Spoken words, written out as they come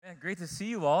Great to see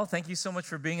you all. Thank you so much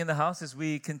for being in the house as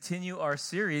we continue our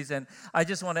series. And I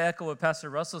just want to echo what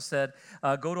Pastor Russell said.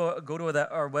 Go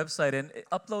to our website and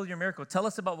upload your miracle. Tell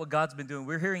us about what God's been doing.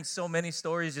 We're hearing so many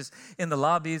stories just in the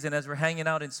lobbies and as we're hanging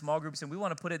out in small groups. And we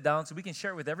want to put it down so we can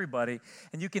share it with everybody.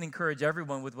 And you can encourage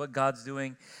everyone with what God's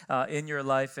doing in your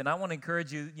life. And I want to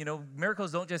encourage you,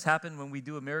 miracles don't just happen when we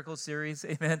do a miracle series.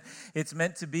 Amen. It's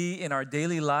meant to be in our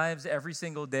daily lives every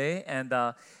single day. And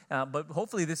but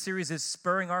hopefully this series is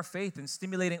spurring our faith and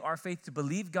stimulating our faith to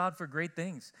believe God for great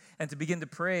things and to begin to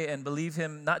pray and believe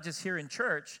Him not just here in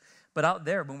church, but out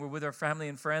there when we're with our family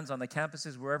and friends on the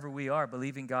campuses, wherever we are,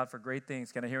 believing God for great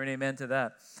things. Can I hear an amen to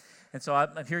that? And so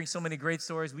I'm hearing so many great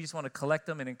stories. We just want to collect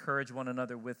them and encourage one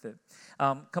another with it.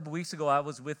 A couple weeks ago, I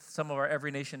was with some of our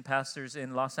Every Nation pastors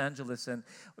in Los Angeles, and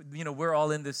we're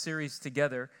all in this series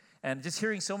together. And just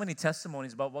hearing so many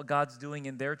testimonies about what God's doing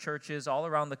in their churches all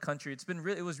around the country,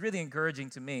 it was really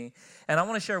encouraging to me. And I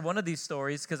want to share one of these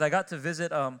stories because I got to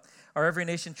visit our Every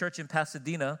Nation church in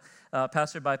Pasadena,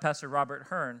 pastored by Pastor Robert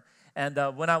Hearn. And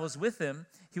when I was with him,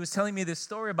 he was telling me this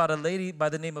story about a lady by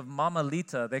the name of Mama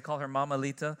Lita. They call her Mama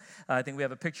Lita. I think we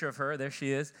have a picture of her. There she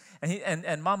is.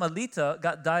 And Mama Lita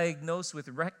got diagnosed with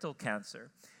rectal cancer.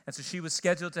 And so she was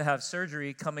scheduled to have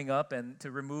surgery coming up and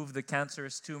to remove the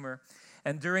cancerous tumor.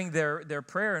 And during their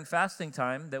prayer and fasting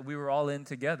time that we were all in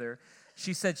together,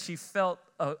 she said she felt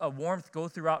a warmth go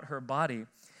throughout her body,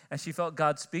 and she felt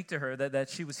God speak to her that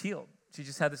she was healed. She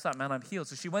just had this thought, man, I'm healed.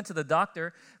 So she went to the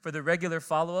doctor for the regular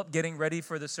follow-up, getting ready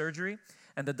for the surgery,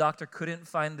 and the doctor couldn't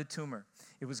find the tumor.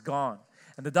 It was gone.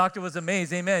 And the doctor was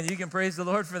amazed. Amen. You can praise the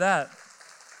Lord for that.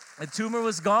 The tumor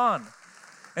was gone.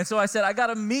 And so I said, I got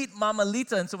to meet Mama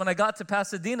Lita. And so when I got to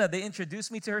Pasadena, they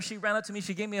introduced me to her. She ran up to me.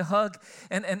 She gave me a hug.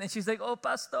 And she's like, oh,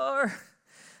 Pastor.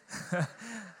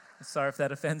 Sorry if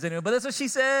that offends anyone, but that's what she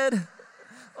said.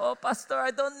 Oh, Pastor,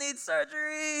 I don't need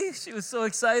surgery. She was so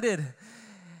excited.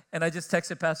 And I just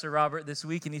texted Pastor Robert this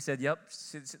week, and he said, yep,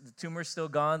 the tumor's still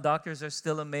gone. Doctors are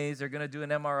still amazed. They're going to do an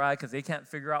MRI because they can't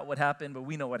figure out what happened, but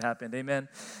we know what happened. Amen.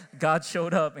 God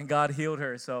showed up, and God healed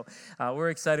her. So we're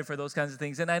excited for those kinds of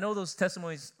things. And I know those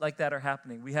testimonies like that are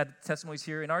happening. We had testimonies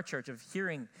here in our church of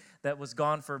hearing that was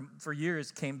gone for years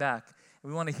came back.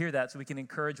 We want to hear that so we can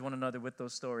encourage one another with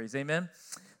those stories. Amen?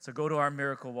 So go to our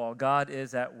miracle wall. God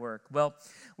is at work. Well,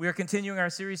 we are continuing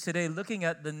our series today looking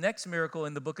at the next miracle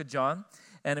in the book of John.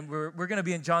 And we're going to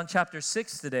be in John chapter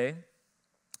 6 today,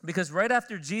 because right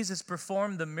after Jesus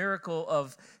performed the miracle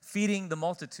of feeding the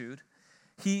multitude,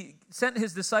 he sent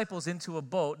his disciples into a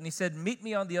boat, and he said, meet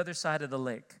me on the other side of the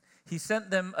lake. He sent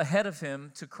them ahead of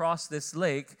him to cross this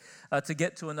lake to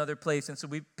get to another place. And so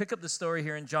we pick up the story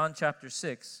here in John chapter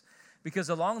 6, because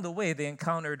along the way they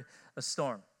encountered a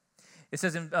storm. It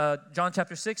says in John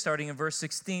chapter 6, starting in verse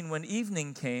 16, when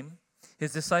evening came,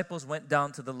 his disciples went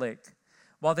down to the lake.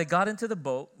 While they got into the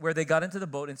boat,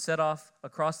 and set off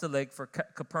across the lake for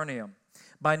Capernaum.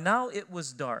 By now it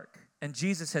was dark, and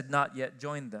Jesus had not yet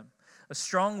joined them. A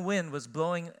strong wind was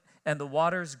blowing, and the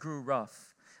waters grew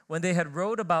rough. When they had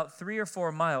rowed about 3 or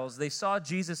 4 miles, they saw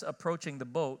Jesus approaching the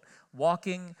boat,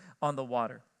 walking on the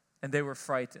water, and they were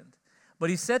frightened.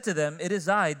 But he said to them, it is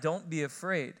I, don't be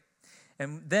afraid.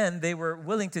 And then they were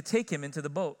willing to take him into the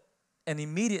boat. And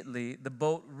immediately the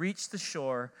boat reached the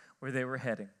shore where they were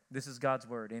heading. This is God's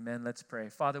word. Amen. Let's pray.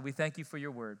 Father, we thank you for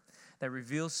your word that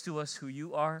reveals to us who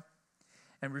you are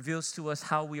and reveals to us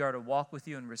how we are to walk with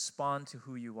you and respond to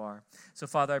who you are. So,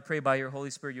 Father, I pray by your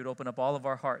Holy Spirit you'd open up all of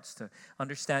our hearts to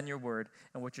understand your word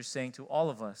and what you're saying to all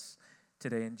of us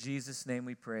today. In Jesus' name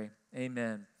we pray.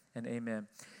 Amen and amen.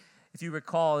 If you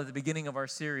recall, at the beginning of our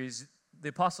series, the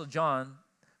Apostle John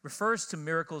refers to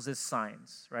miracles as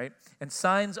signs, right? And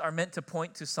signs are meant to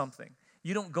point to something.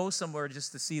 You don't go somewhere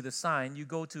just to see the sign. You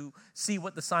go to see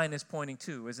what the sign is pointing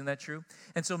to. Isn't that true?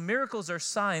 And so miracles are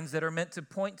signs that are meant to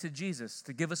point to Jesus,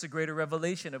 to give us a greater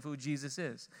revelation of who Jesus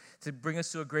is, to bring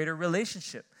us to a greater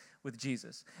relationship with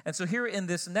Jesus. And so here in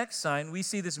this next sign, we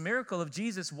see this miracle of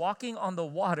Jesus walking on the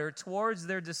water towards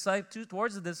the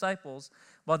disciples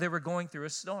while they were going through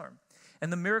a storm.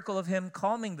 And the miracle of him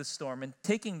calming the storm and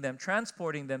taking them,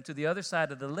 transporting them to the other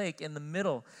side of the lake in the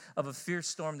middle of a fierce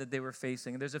storm that they were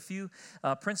facing. And there's a few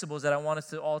principles that I want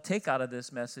us to all take out of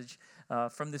this message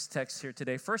from this text here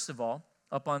today. First of all,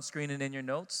 up on screen and in your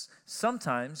notes,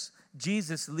 sometimes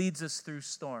Jesus leads us through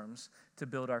storms to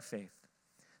build our faith.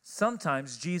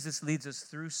 Sometimes Jesus leads us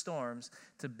through storms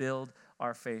to build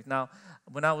our faith. Now,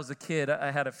 when I was a kid, I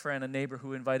had a friend, a neighbor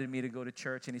who invited me to go to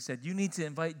church, and he said, you need to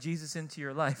invite Jesus into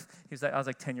your life. I was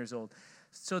like 10 years old,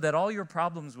 so that all your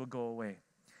problems will go away.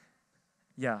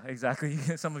 Yeah, exactly.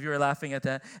 Some of you are laughing at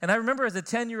that. And I remember as a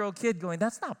 10-year-old kid going,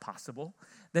 that's not possible.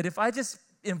 That if I just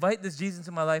invite this Jesus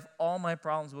into my life, all my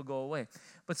problems will go away.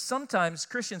 But sometimes,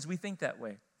 Christians, we think that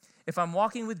way. If I'm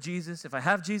walking with Jesus, if I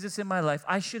have Jesus in my life,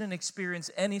 I shouldn't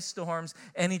experience any storms,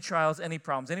 any trials, any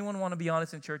problems. Anyone want to be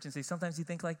honest in church and say, sometimes you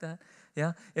think like that?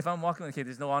 Yeah? If I'm walking, okay,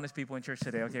 there's no honest people in church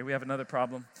today. Okay, we have another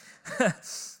problem.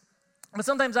 But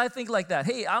sometimes I think like that.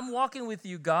 Hey, I'm walking with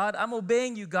you, God. I'm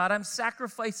obeying you, God. I'm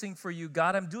sacrificing for you,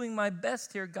 God. I'm doing my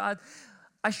best here, God.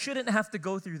 I shouldn't have to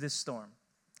go through this storm.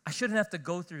 I shouldn't have to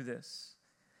go through this.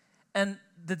 And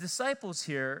the disciples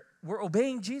here were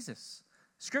obeying Jesus.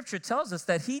 Scripture tells us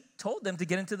that he told them to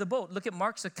get into the boat. Look at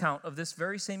Mark's account of this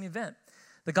very same event.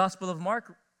 The Gospel of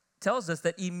Mark tells us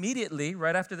that immediately,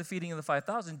 right after the feeding of the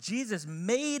 5,000, Jesus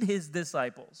made his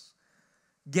disciples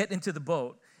get into the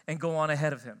boat and go on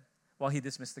ahead of him while he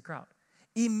dismissed the crowd.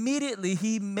 Immediately,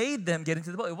 he made them get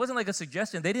into the boat. It wasn't like a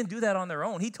suggestion. They didn't do that on their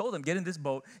own. He told them, get in this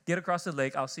boat, get across the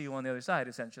lake, I'll see you on the other side,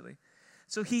 essentially.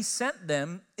 So he sent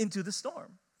them into the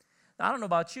storm. Now, I don't know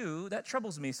about you, that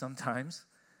troubles me sometimes.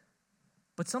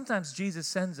 But sometimes Jesus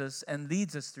sends us and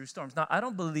leads us through storms. Now,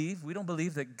 we don't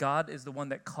believe that God is the one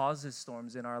that causes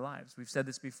storms in our lives. We've said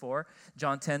this before.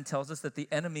 John 10 tells us that the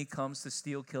enemy comes to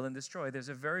steal, kill, and destroy. There's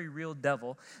a very real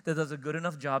devil that does a good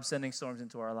enough job sending storms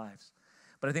into our lives.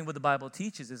 But I think what the Bible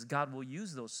teaches is God will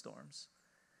use those storms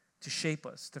to shape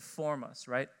us, to form us,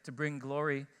 right? To bring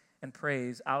glory and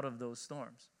praise out of those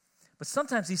storms. But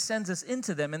sometimes he sends us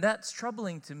into them, and that's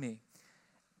troubling to me.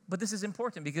 But this is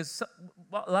important because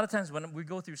a lot of times when we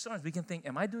go through storms, we can think,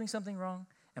 am I doing something wrong?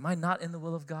 Am I not in the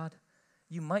will of God?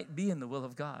 You might be in the will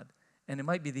of God, and it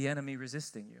might be the enemy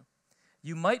resisting you.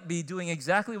 You might be doing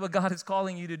exactly what God is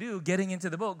calling you to do, getting into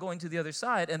the boat, going to the other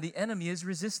side, and the enemy is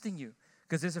resisting you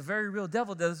because there's a very real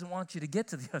devil that doesn't want you to get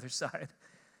to the other side.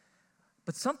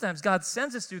 But sometimes God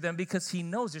sends us through them because he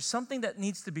knows there's something that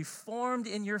needs to be formed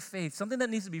in your faith, something that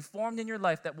needs to be formed in your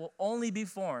life that will only be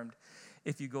formed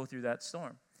if you go through that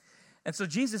storm. And so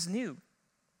Jesus knew,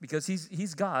 because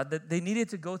he's God, that they needed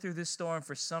to go through this storm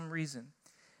for some reason.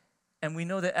 And we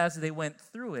know that as they went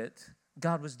through it,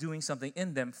 God was doing something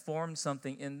in them, formed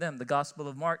something in them. The Gospel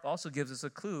of Mark also gives us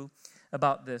a clue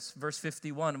about this. Verse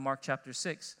 51 of Mark chapter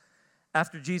 6.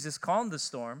 After Jesus calmed the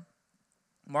storm,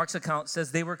 Mark's account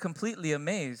says they were completely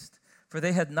amazed, for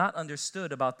they had not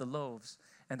understood about the loaves,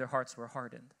 and their hearts were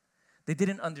hardened. They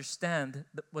didn't understand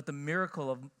what the miracle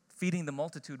of feeding the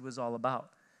multitude was all about.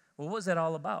 Well, what was that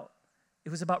all about? It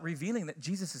was about revealing that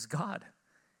Jesus is God.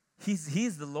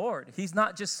 He's the Lord. He's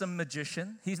not just some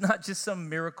magician. He's not just some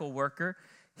miracle worker.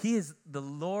 He is the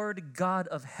Lord God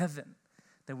of heaven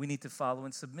that we need to follow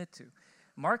and submit to.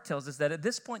 Mark tells us that at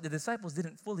this point, the disciples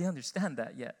didn't fully understand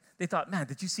that yet. They thought, man,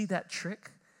 did you see that trick?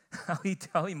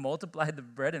 How he multiplied the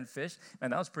bread and fish?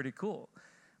 Man, that was pretty cool.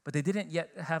 But they didn't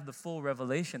yet have the full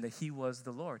revelation that he was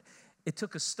the Lord. It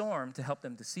took a storm to help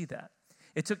them to see that.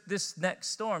 It took this next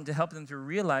storm to help them to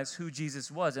realize who Jesus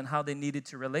was and how they needed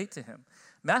to relate to him.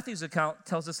 Matthew's account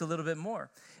tells us a little bit more.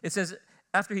 It says,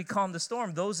 after he calmed the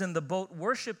storm, those in the boat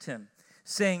worshiped him,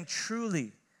 saying,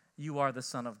 truly, you are the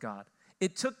Son of God.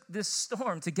 It took this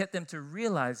storm to get them to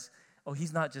realize, oh,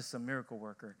 he's not just a miracle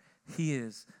worker. He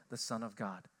is the Son of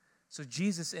God. So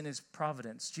Jesus in his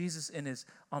providence, Jesus in his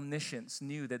omniscience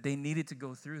knew that they needed to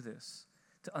go through this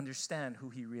to understand who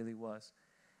he really was.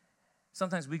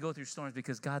 Sometimes we go through storms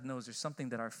because God knows there's something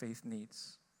that our faith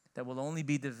needs that will only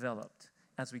be developed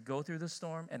as we go through the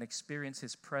storm and experience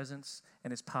his presence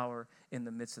and his power in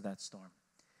the midst of that storm.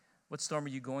 What storm are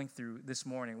you going through this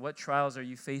morning? What trials are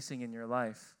you facing in your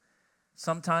life?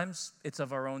 Sometimes it's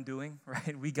of our own doing,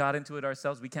 right? We got into it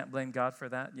ourselves. We can't blame God for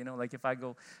that. You know, like if I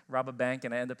go rob a bank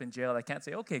and I end up in jail, I can't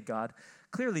say, okay, God,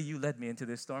 clearly you led me into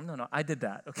this storm. No, I did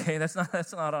that, okay? That's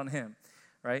not on him,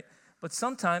 right? But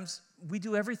sometimes we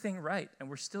do everything right, and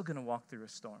we're still going to walk through a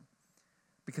storm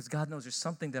because God knows there's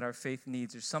something that our faith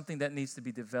needs. There's something that needs to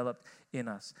be developed in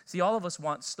us. See, all of us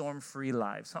want storm-free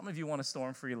lives. How many of you want a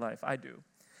storm-free life? I do.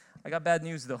 I got bad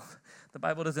news, though. The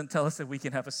Bible doesn't tell us that we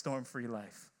can have a storm-free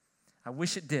life. I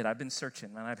wish it did. I've been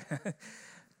searching, man.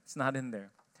 It's not in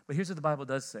there. But here's what the Bible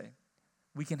does say.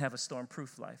 We can have a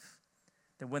storm-proof life.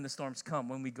 That when the storms come,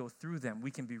 when we go through them,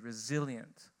 we can be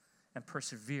resilient and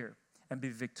persevere and be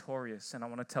victorious. And I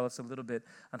want to tell us a little bit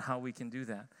on how we can do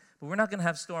that. But we're not going to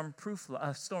have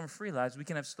storm-free lives. We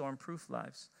can have storm-proof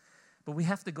lives. But we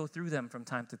have to go through them from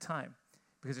time to time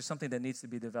because there's something that needs to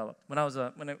be developed. When I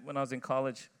was in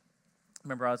college, I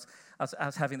remember I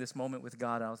was having this moment with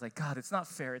God. I was like, God, it's not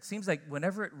fair. It seems like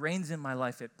whenever it rains in my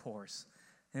life, it pours.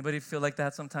 Anybody feel like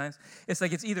that sometimes? It's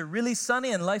like it's either really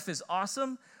sunny and life is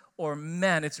awesome, or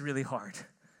man, it's really hard.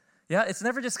 Yeah, it's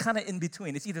never just kind of in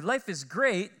between. It's either life is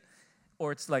great,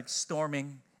 or it's like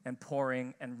storming and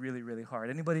pouring and really, really hard.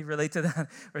 Anybody relate to that?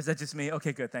 Or is that just me?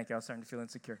 Okay, good. Thank you. I was starting to feel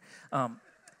insecure.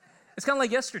 It's kind of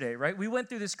like yesterday, right? We went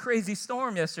through this crazy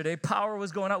storm yesterday. Power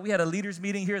was going out. We had a leaders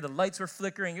meeting here. The lights were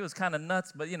flickering. It was kind of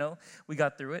nuts, but, we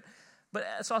got through it. But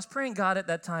so I was praying God at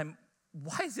that time,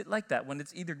 why is it like that when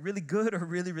it's either really good or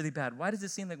really, really bad? Why does it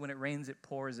seem like when it rains, it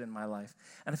pours in my life?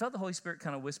 And I felt the Holy Spirit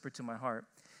kind of whisper to my heart,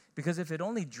 because if it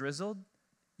only drizzled,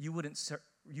 you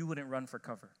wouldn't run for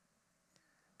cover.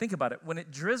 Think about it. When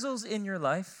it drizzles in your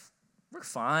life, we're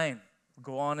fine. We'll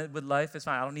go on it with life. It's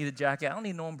fine. I don't need a jacket. I don't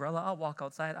need no umbrella. I'll walk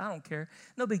outside. I don't care.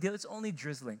 No big deal. It's only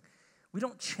drizzling. We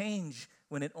don't change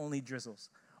when it only drizzles.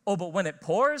 Oh, but when it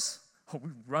pours, we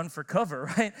run for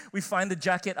cover, right? We find the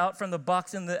jacket out from the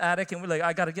box in the attic, and we're like,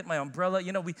 I got to get my umbrella.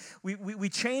 We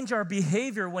change our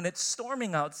behavior when it's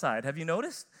storming outside. Have you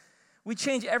noticed? We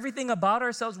change everything about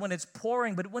ourselves when it's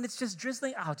pouring, but when it's just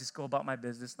drizzling, I'll just go about my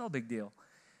business. No big deal.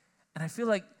 And I feel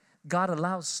like God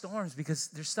allows storms because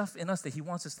there's stuff in us that he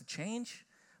wants us to change,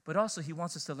 but also he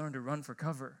wants us to learn to run for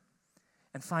cover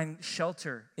and find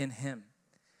shelter in him.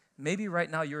 Maybe right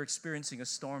now you're experiencing a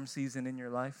storm season in your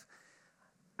life.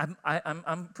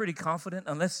 I'm pretty confident,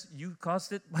 unless you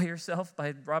caused it by yourself,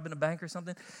 by robbing a bank or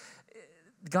something,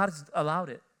 God has allowed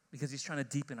it because he's trying to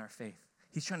deepen our faith.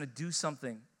 He's trying to do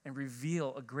something and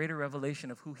reveal a greater revelation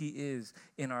of who he is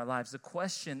in our lives. The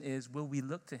question is, will we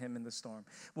look to him in the storm?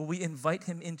 Will we invite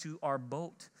him into our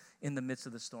boat in the midst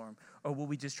of the storm? Or will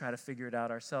we just try to figure it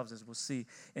out ourselves, as we'll see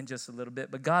in just a little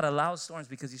bit? But God allows storms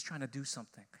because he's trying to do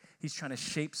something. He's trying to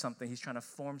shape something. He's trying to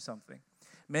form something.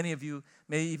 Many of you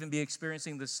may even be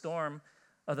experiencing the storm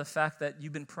of the fact that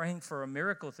you've been praying for a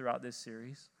miracle throughout this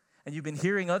series, and you've been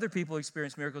hearing other people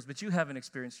experience miracles, but you haven't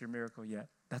experienced your miracle yet.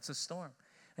 That's a storm.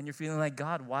 And you're feeling like,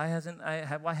 God, why haven't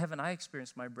I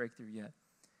experienced my breakthrough yet?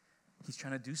 He's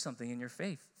trying to do something in your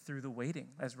faith through the waiting.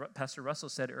 As Pastor Russell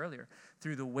said earlier,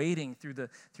 through the waiting, through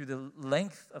the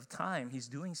length of time, he's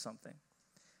doing something.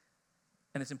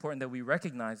 And it's important that we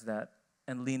recognize that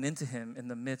and lean into him in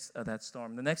the midst of that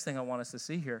storm. The next thing I want us to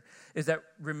see here is that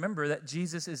remember that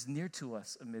Jesus is near to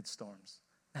us amid storms.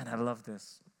 Man, I love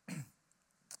this.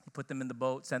 He put them in the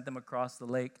boat, sent them across the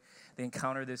lake. They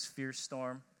encountered this fierce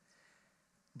storm.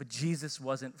 But Jesus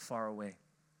wasn't far away.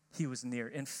 He was near.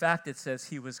 In fact, it says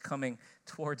he was coming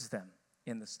towards them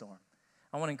in the storm.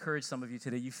 I want to encourage some of you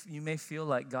today. You may feel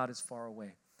like God is far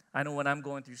away. I know when I'm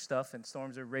going through stuff and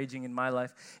storms are raging in my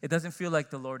life, it doesn't feel like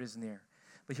the Lord is near.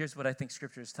 But here's what I think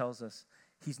Scripture tells us.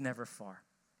 He's never far.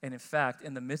 And in fact,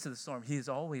 in the midst of the storm, he is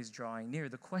always drawing near.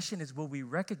 The question is, will we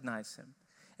recognize him?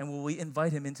 And will we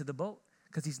invite him into the boat?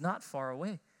 Because he's not far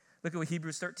away. Look at what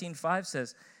Hebrews 13:5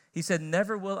 says. He said,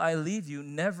 never will I leave you,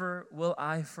 never will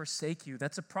I forsake you.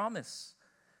 That's a promise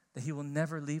that he will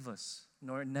never leave us,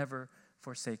 nor never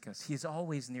forsake us. He is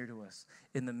always near to us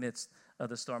in the midst of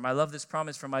the storm. I love this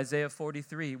promise from Isaiah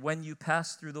 43. When you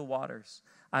pass through the waters,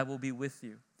 I will be with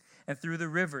you. And through the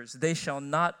rivers, they shall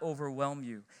not overwhelm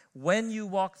you. When you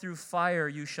walk through fire,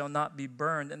 you shall not be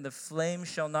burned, and the flame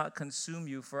shall not consume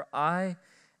you. For I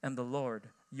am the Lord,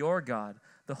 your God,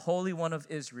 the Holy One of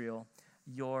Israel,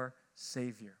 your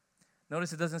Savior.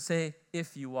 Notice it doesn't say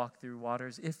if you walk through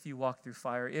waters, if you walk through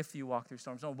fire, if you walk through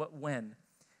storms. No, but when.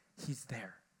 He's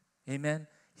there. Amen?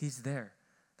 He's there.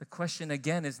 The question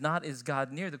again is not, is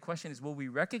God near? The question is, will we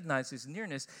recognize his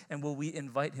nearness, and will we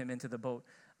invite him into the boat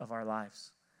of our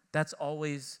lives? That's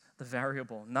always the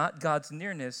variable. Not God's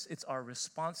nearness, it's our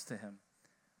response to him.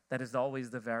 That is always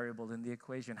the variable in the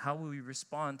equation. How will we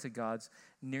respond to God's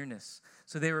nearness?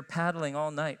 So they were paddling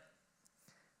all night.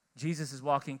 Jesus is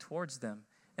walking towards them.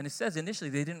 And it says initially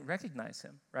they didn't recognize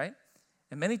him, right?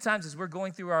 And many times as we're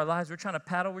going through our lives, we're trying to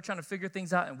paddle, we're trying to figure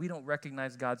things out, and we don't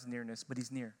recognize God's nearness, but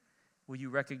he's near. Will you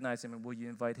recognize him, and will you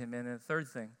invite him in? And the third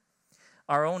thing,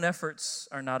 our own efforts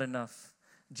are not enough.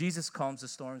 Jesus calms the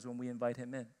storms when we invite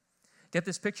him in. Get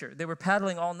this picture. They were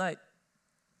paddling all night.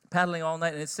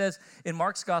 And it says in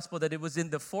Mark's gospel that it was in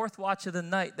the fourth watch of the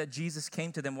night that Jesus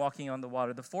came to them walking on the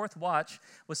water. The fourth watch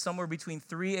was somewhere between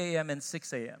 3 a.m. and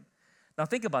 6 a.m. Now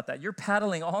think about that. You're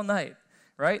paddling all night,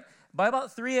 right? By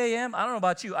about 3 a.m., I don't know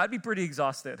about you, I'd be pretty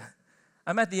exhausted.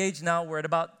 I'm at the age now where at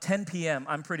about 10 p.m.,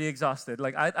 I'm pretty exhausted.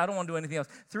 Like, I don't want to do anything else.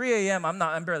 3 a.m.,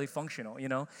 I'm barely functional,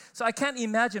 So I can't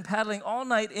imagine paddling all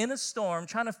night in a storm,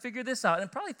 trying to figure this out, and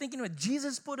probably thinking, what,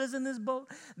 Jesus put us in this boat?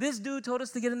 This dude told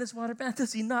us to get in this water. Man,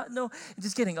 does he not know? And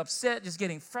just getting upset, just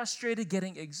getting frustrated,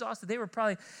 getting exhausted. They were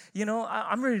probably,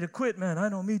 I'm ready to quit, man. I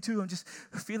know, me too. I'm just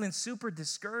feeling super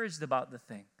discouraged about the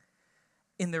thing.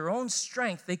 In their own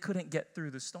strength, they couldn't get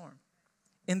through the storm.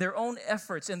 In their own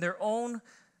efforts, in their own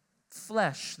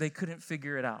flesh, they couldn't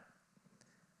figure it out.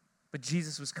 But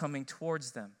Jesus was coming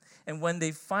towards them. And when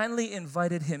they finally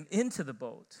invited him into the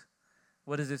boat,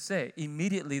 what does it say?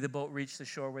 Immediately the boat reached the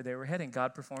shore where they were heading.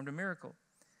 God performed a miracle.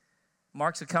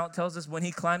 Mark's account tells us when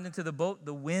he climbed into the boat,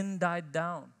 the wind died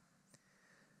down.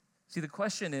 See, the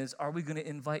question is, are we going to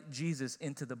invite Jesus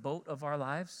into the boat of our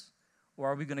lives,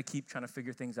 or are we going to keep trying to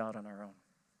figure things out on our own?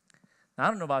 Now, I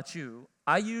don't know about you.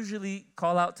 I usually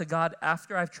call out to God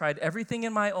after I've tried everything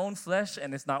in my own flesh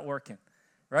and it's not working,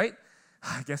 right?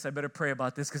 I guess I better pray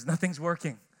about this because nothing's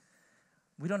working.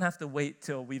 We don't have to wait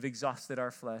till we've exhausted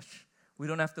our flesh. We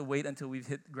don't have to wait until we've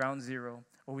hit ground zero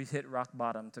or we've hit rock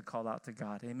bottom to call out to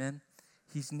God. Amen?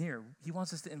 He's near. He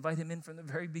wants us to invite him in from the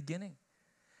very beginning.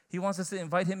 He wants us to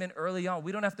invite him in early on.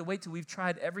 We don't have to wait till we've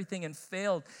tried everything and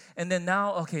failed. And then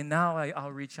now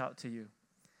I'll reach out to you.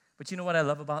 But you know what I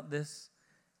love about this?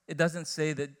 It doesn't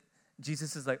say that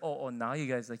Jesus is like, oh, now you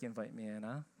guys invite me in,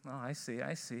 huh? Oh, I see.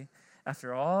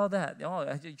 After all that,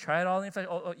 you try it all in.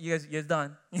 You guys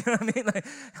done. You know what I mean?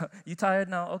 You tired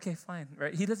now? Okay, fine,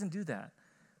 right? He doesn't do that.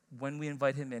 When we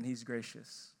invite him in, he's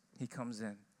gracious. He comes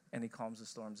in and he calms the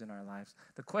storms in our lives.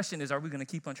 The question is, are we going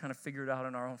to keep on trying to figure it out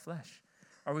in our own flesh?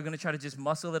 Are we going to try to just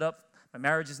muscle it up? My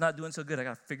marriage is not doing so good. I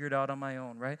got to figure it out on my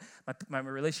own, right? My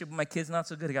relationship with my kids not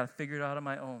so good. I got to figure it out on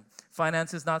my own.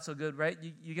 Finances not so good, right?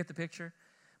 You get the picture?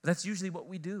 But that's usually what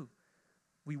we do.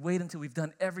 We wait until we've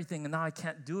done everything, and now I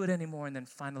can't do it anymore, and then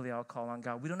finally I'll call on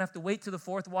God. We don't have to wait to the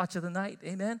fourth watch of the night.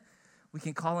 Amen? We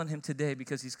can call on him today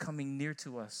because he's coming near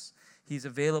to us. He's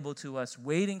available to us,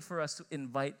 waiting for us to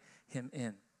invite him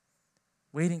in.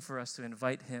 Waiting for us to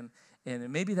invite him in.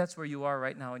 And maybe that's where you are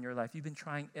right now in your life. You've been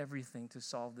trying everything to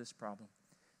solve this problem.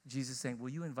 Jesus is saying, will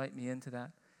you invite me into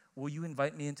that? Will you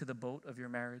invite me into the boat of your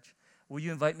marriage? Will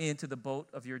you invite me into the boat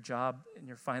of your job and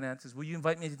your finances? Will you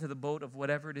invite me into the boat of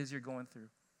whatever it is you're going through?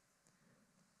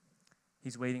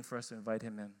 He's waiting for us to invite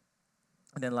him in.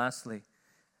 And then lastly,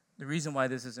 the reason why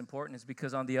this is important is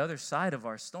because on the other side of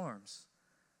our storms,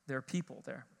 there are people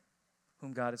there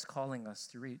whom God is calling us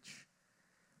to reach.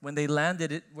 When they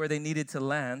landed it where they needed to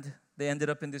land, they ended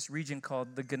up in this region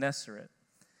called the Gennesaret.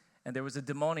 And there was a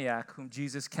demoniac whom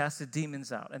Jesus casted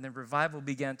demons out. And then revival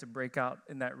began to break out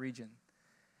in that region.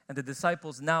 And the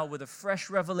disciples now, with a fresh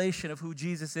revelation of who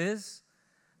Jesus is,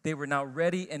 they were now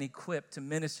ready and equipped to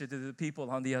minister to the people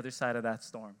on the other side of that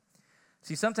storm.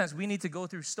 See, sometimes we need to go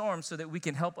through storms so that we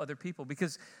can help other people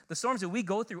because the storms that we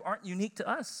go through aren't unique to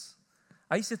us.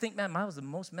 I used to think, man, I was the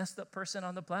most messed up person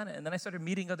on the planet. And then I started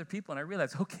meeting other people and I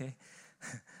realized, okay,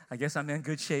 I guess I'm in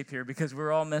good shape here because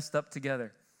we're all messed up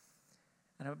together.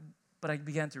 But I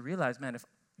began to realize, man, if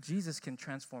Jesus can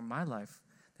transform my life,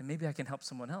 then maybe I can help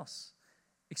someone else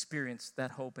experience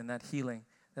that hope and that healing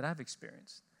that I've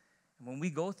experienced. And when we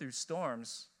go through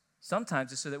storms,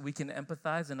 sometimes it's so that we can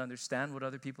empathize and understand what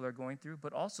other people are going through,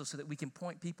 but also so that we can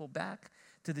point people back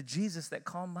to the Jesus that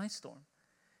calmed my storm.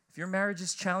 If your marriage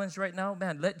is challenged right now,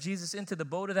 man, let Jesus into the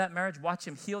boat of that marriage. Watch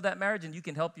him heal that marriage, and you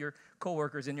can help your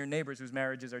coworkers and your neighbors whose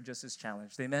marriages are just as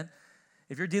challenged. Amen?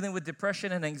 If you're dealing with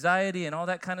depression and anxiety and all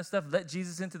that kind of stuff, let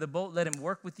Jesus into the boat. Let him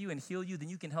work with you and heal you. Then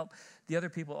you can help the other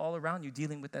people all around you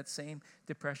dealing with that same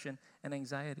depression and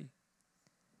anxiety.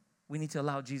 We need to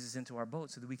allow Jesus into our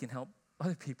boat so that we can help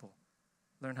other people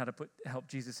learn how to help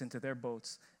Jesus into their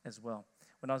boats as well.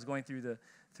 When I was going through the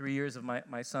 3 years of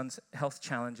my son's health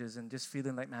challenges and just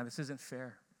feeling like, man, this isn't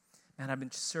fair. Man, I've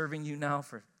been serving you now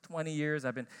for 20 years.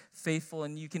 I've been faithful.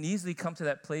 And you can easily come to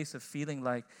that place of feeling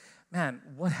like, man,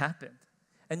 what happened?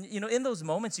 And, in those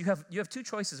moments, you have two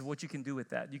choices of what you can do with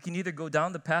that. You can either go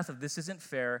down the path of this isn't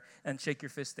fair and shake your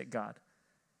fist at God.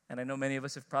 And I know many of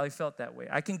us have probably felt that way.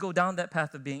 I can go down that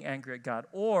path of being angry at God.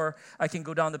 Or I can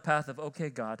go down the path of, okay,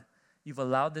 God, you've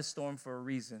allowed this storm for a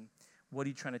reason. What are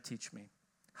you trying to teach me?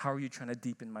 How are you trying to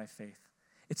deepen my faith?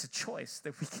 It's a choice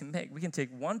that we can make. We can take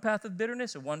one path of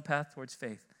bitterness or one path towards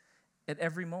faith at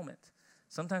every moment,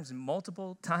 sometimes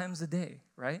multiple times a day,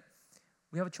 right?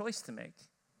 We have a choice to make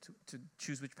to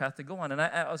choose which path to go on. And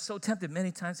I was so tempted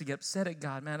many times to get upset at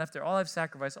God. Man, after all I've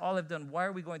sacrificed, all I've done, why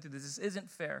are we going through this? This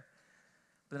isn't fair.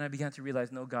 But then I began to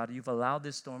realize, no, God, you've allowed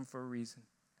this storm for a reason.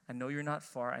 I know you're not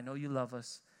far. I know you love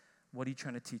us. What are you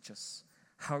trying to teach us?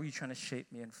 How are you trying to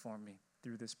shape me and form me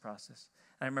through this process?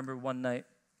 I remember one night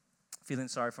feeling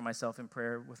sorry for myself in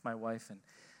prayer with my wife and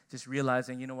just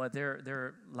realizing, you know what, there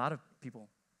are a lot of people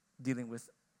dealing with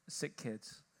sick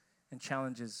kids and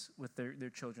challenges with their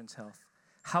children's health.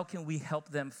 How can we help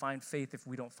them find faith if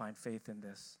we don't find faith in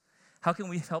this? How can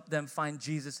we help them find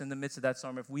Jesus in the midst of that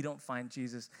storm if we don't find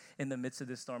Jesus in the midst of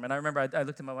this storm? And I remember I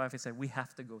looked at my wife and said, we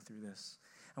have to go through this.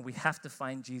 And we have to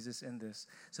find Jesus in this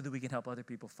so that we can help other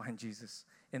people find Jesus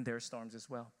in their storms as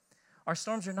well. Our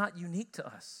storms are not unique to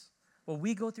us. what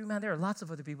we go through, man, there are lots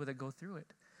of other people that go through it.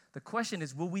 The question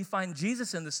is, will we find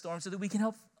Jesus in the storm so that we can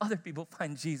help other people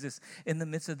find Jesus in the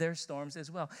midst of their storms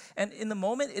as well? And in the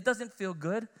moment, it doesn't feel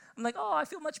good. I'm like, oh, I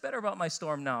feel much better about my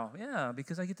storm now. Yeah,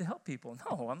 because I get to help people.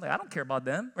 No, I'm like, I don't care about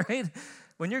them, right?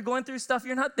 When you're going through stuff,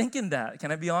 you're not thinking that.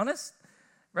 Can I be honest?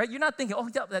 Right? You're not thinking, oh,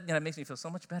 that makes me feel so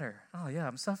much better. Oh, yeah,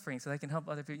 I'm suffering so I can help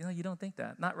other people. You don't think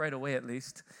that. Not right away, at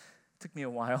least. It took me a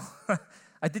while.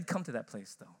 I did come to that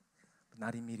place, though, but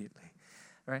not immediately,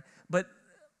 right? But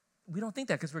we don't think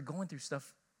that because we're going through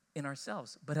stuff in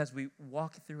ourselves. But as we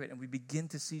walk through it and we begin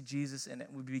to see Jesus in it,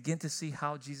 we begin to see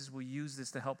how Jesus will use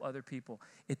this to help other people,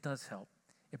 it does help.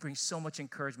 It brings so much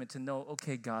encouragement to know,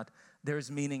 okay, God, there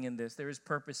is meaning in this. There is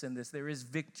purpose in this. There is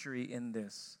victory in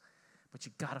this. But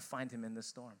you got to find him in the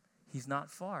storm. He's not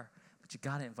far, but you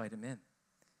got to invite him in.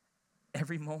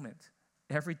 Every moment,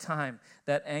 every time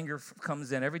that anger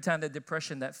comes in, every time that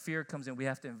depression, that fear comes in, we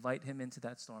have to invite him into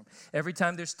that storm. Every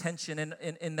time there's tension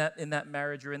in that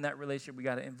marriage or in that relationship, we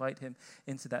got to invite him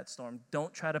into that storm.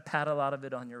 Don't try to paddle out of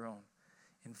it on your own.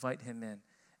 Invite him in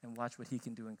and watch what he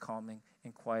can do in calming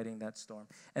and quieting that storm.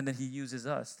 And then he uses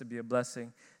us to be a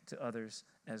blessing to others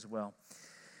as well.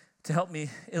 To help me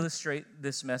illustrate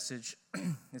this message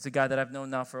is a guy that I've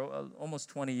known now for almost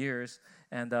 20 years,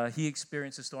 and he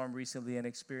experienced a storm recently and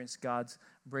experienced God's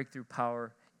breakthrough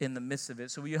power in the midst of it.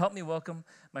 So will you help me welcome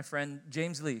my friend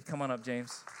James Lee? Come on up,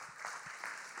 James.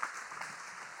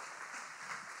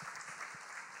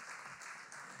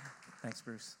 Thanks,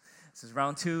 Bruce. This is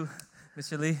round 2.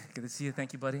 Mr. Lee, good to see you.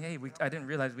 Thank you, buddy. Hey, I didn't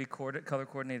realize we color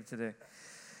coordinated today.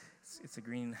 It's a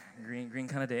green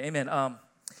kind of day. Amen.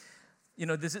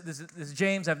 This is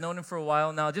James. I've known him for a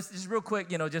while now. Just real quick,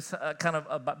 kind of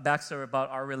a backstory about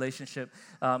our relationship.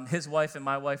 His wife and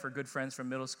my wife are good friends from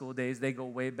middle school days. They go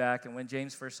way back. And when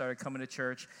James first started coming to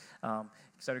church, he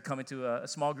started coming to a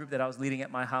small group that I was leading at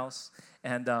my house.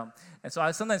 And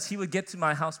so sometimes he would get to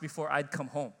my house before I'd come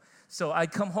home. So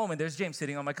I'd come home, and there's James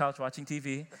sitting on my couch watching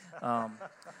TV.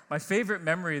 My favorite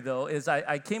memory, though, is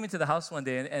I came into the house one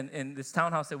day, and in this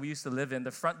townhouse that we used to live in,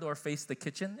 the front door faced the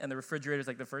kitchen, and the refrigerator is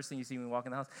like the first thing you see when you walk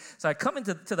in the house. So I come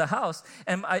into the house,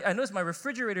 and I noticed my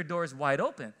refrigerator door is wide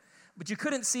open. But you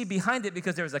couldn't see behind it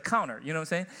because there was a counter, you know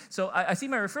what I'm saying? So I see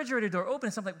my refrigerator door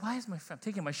open, so I'm like, I'm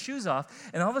taking my shoes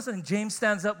off, and all of a sudden, James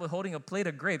stands up with holding a plate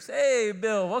of grapes. Hey,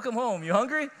 Bill, welcome home. You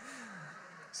hungry?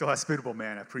 So hospitable,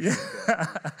 man. I appreciate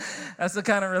that. That's the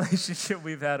kind of relationship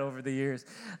we've had over the years.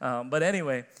 But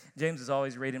anyway, James is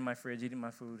always raiding my fridge, eating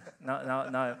my food.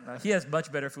 Now, he has much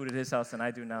better food at his house than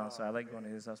I do now, so I like going to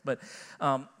his house. But,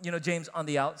 James, on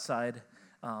the outside,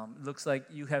 looks like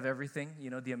you have everything,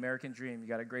 the American dream. You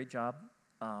got a great job,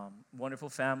 wonderful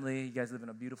family. You guys live in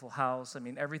a beautiful house. I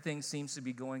mean, everything seems to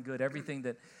be going good. Everything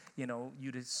that,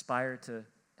 you'd aspire to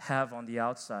have on the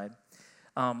outside.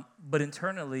 But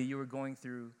internally, you were going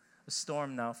through a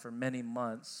storm now for many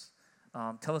months.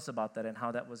 Tell us about that and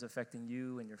how that was affecting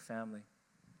you and your family.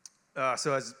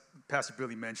 So as Pastor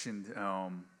Billy mentioned, I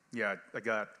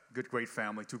got a great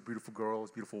family, 2 beautiful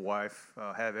girls, beautiful wife,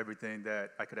 have everything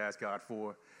that I could ask God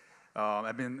for.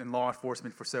 I've been in law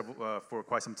enforcement for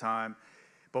quite some time.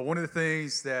 But one of the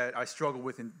things that I struggled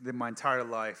with in my entire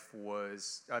life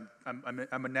was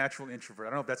I'm a natural introvert. I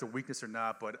don't know if that's a weakness or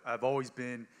not, but I've always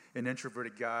been an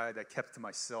introverted guy that kept to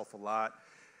myself a lot.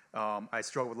 I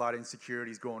struggled with a lot of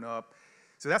insecurities growing up.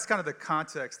 So that's kind of the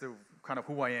context of kind of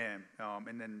who I am.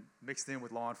 And then mixed in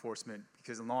with law enforcement,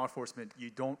 because in law enforcement,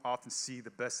 you don't often see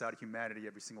the best side of humanity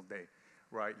every single day,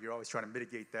 right? You're always trying to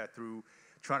mitigate that through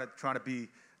trying to be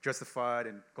justified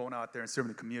and going out there and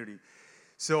serving the community.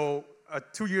 So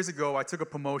 2 years ago, I took a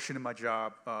promotion in my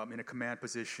job in a command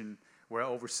position where I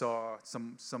oversaw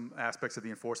some aspects of the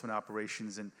enforcement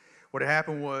operations. And what had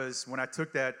happened was when I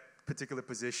took that particular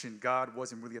position, God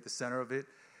wasn't really at the center of it.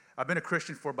 I've been a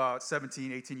Christian for about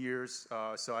 17, 18 years,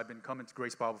 so I've been coming to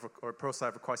Grace Bible or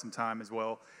Pearlside for quite some time as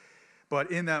well.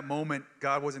 But in that moment,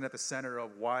 God wasn't at the center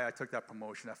of why I took that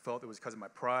promotion. I felt it was because of my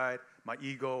pride, my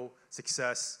ego,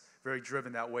 success, very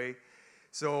driven that way.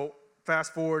 So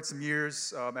fast forward some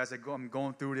years, as I'm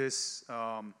going through this,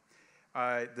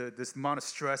 this amount of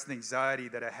stress and anxiety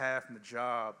that I have from the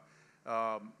job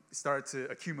started to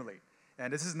accumulate.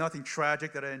 And this is nothing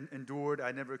tragic that I endured.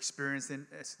 I never experienced,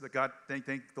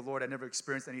 thank the Lord, I never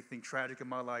experienced anything tragic in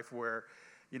my life where,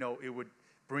 it would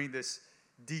bring this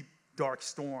deep, dark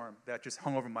storm that just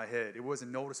hung over my head. It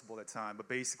wasn't noticeable at the time, but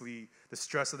basically the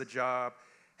stress of the job,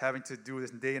 having to do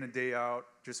this day in and day out,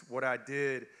 just what I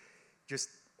did, just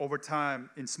over time,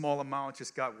 in small amounts,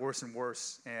 just got worse and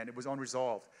worse, and it was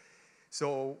unresolved.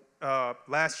 So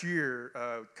last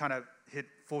year kind of hit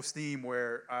full steam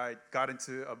where I got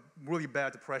into a really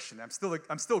bad depression. I'm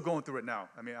still going through it now.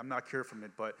 I mean, I'm not cured from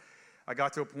it, but I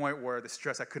got to a point where the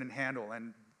stress I couldn't handle.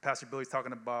 And Pastor Billy's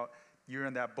talking about you're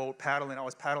in that boat paddling. I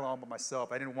was paddling all by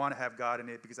myself. I didn't want to have God in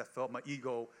it because I felt my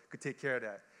ego could take care of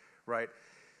that, right?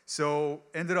 So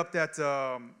ended up that,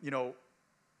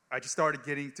 I just started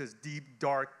getting to this deep,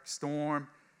 dark storm.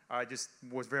 I just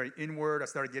was very inward. I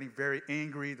started getting very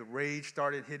angry. The rage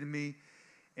started hitting me.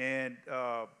 And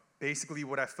basically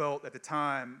what I felt at the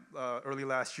time, early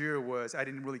last year, was I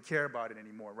didn't really care about it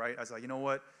anymore, right? I was like, you know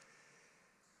what?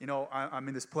 I'm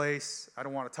in this place. I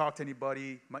don't want to talk to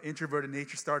anybody. My introverted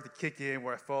nature started to kick in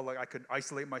where I felt like I could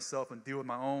isolate myself and deal with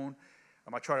my own.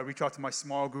 I tried to reach out to my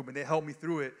small group, and they helped me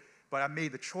through it. But I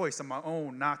made the choice on my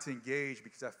own not to engage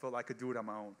because I felt I could do it on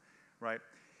my own, right?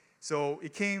 So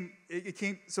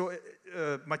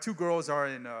my two girls are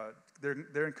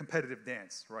they're in competitive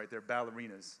dance, right? They're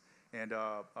ballerinas, and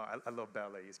I love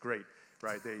ballet. It's great,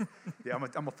 right?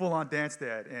 I'm a full-on dance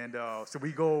dad, and so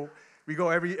we go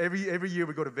every year.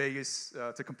 We go to Vegas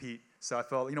to compete. So I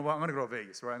felt, you know what, I'm gonna go to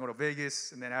Vegas, right? I'm gonna go to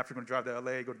Vegas, and then after I'm gonna drive to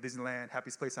LA, go to Disneyland,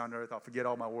 happiest place on earth. I'll forget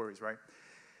all my worries, right?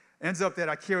 Ends up that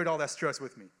I carried all that stress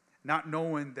with me, not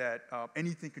knowing that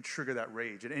anything could trigger that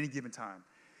rage at any given time.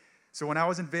 So when I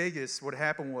was in Vegas, what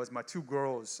happened was my two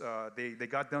girls, they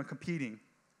got done competing,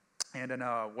 and then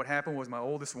what happened was my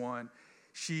oldest one,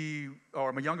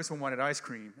 my youngest one wanted ice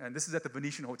cream, and this is at the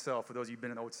Venetian Hotel, for those of you who've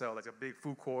been in the hotel. It's a big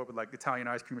food court with like Italian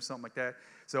ice cream or something like that.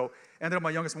 So ended up my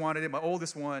youngest wanted it. My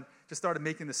oldest one just started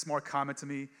making this smart comment to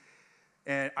me,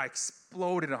 and I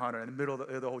exploded on her in the middle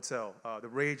of the hotel. The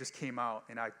rage just came out,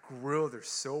 and I grilled her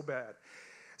so bad.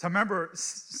 So I remember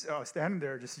standing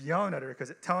there just yelling at her,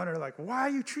 telling her, like, why are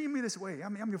you treating me this way? I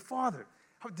mean, I'm your father.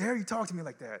 How dare you talk to me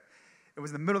like that? It was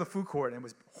in the middle of the food court, and it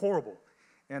was horrible.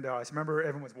 And I just remember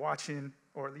everyone was watching,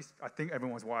 or at least I think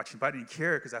everyone was watching, but I didn't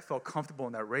care because I felt comfortable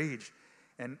in that rage.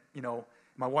 And,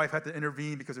 my wife had to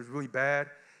intervene because it was really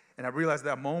bad. And I realized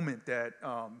at that moment that,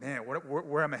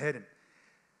 where am I heading?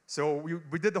 So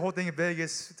we did the whole thing in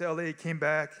Vegas to LA, came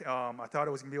back. I thought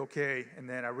it was going to be okay. And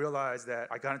then I realized that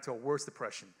I got into a worse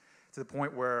depression to the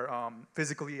point where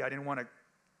physically I didn't want to,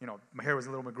 my hair was a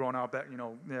little bit grown out back,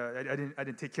 I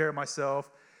didn't take care of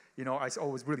myself. I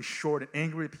was really short and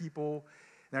angry at people.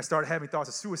 And I started having thoughts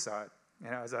of suicide.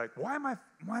 And I was like, why am I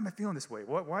feeling this way?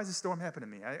 Why is this storm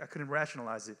happening to me? I couldn't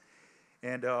rationalize it.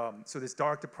 And so this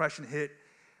dark depression hit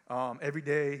every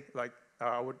day. Like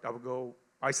I would go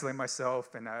isolate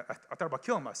myself, and I thought about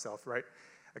killing myself, right?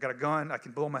 I got a gun. I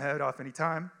can blow my head off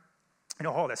anytime.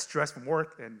 All that stress from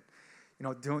work and,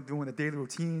 doing the daily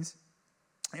routines.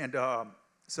 And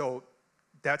so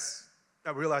I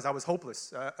realized I was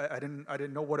hopeless. I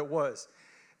didn't know what it was.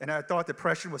 And I thought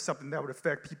depression was something that would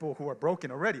affect people who are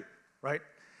broken already, right?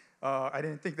 I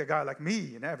didn't think that a guy like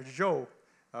me, an average Joe,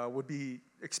 would be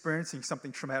experiencing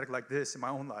something traumatic like this in my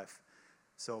own life.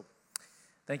 So,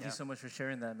 thank you so much for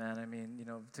sharing that, man. I mean,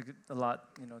 it took a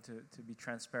lot, to be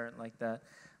transparent like that.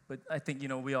 But I think,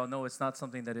 we all know it's not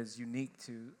something that is unique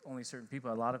to only certain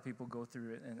people. A lot of people go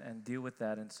through it and deal with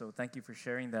that. And so thank you for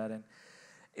sharing that. And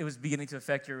it was beginning to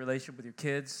affect your relationship with your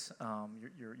kids,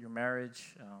 your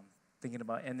marriage, thinking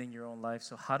about ending your own life.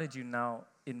 So how did you now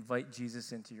invite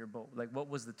Jesus into your boat? Like, what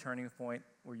was the turning point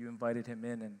where you invited him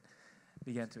in and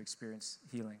began to experience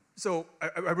healing? So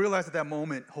I realized at that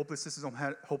moment, hopelessness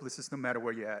no matter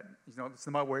where you're at. It's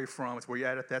no matter where you're from, it's where you're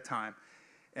at that time.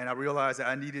 And I realized that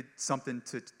I needed something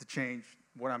to change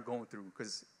what I'm going through,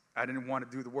 because I didn't want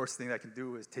to do the worst thing I can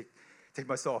do is take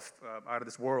myself out of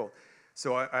this world.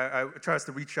 So I tried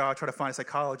to reach out, try to find a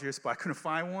psychologist, but I couldn't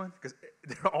find one because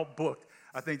they're all booked.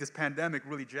 I think this pandemic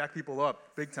really jacked people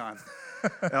up big time.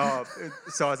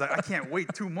 So I was like, I can't wait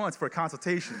 2 months for a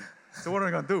consultation. So what am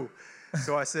I going to do?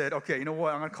 So I said, okay, you know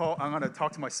what? I'm going to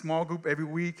talk to my small group every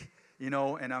week, and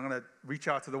I'm going to reach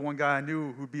out to the one guy I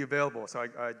knew who'd be available. So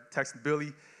I texted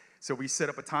Billy. So we set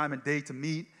up a time and date to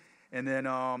meet. And then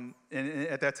and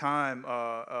at that time,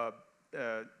 I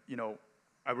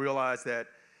realized that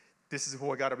this is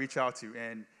who I got to reach out to.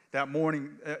 And that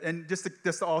morning, and just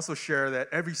to also share that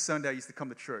every Sunday I used to come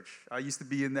to church. I used to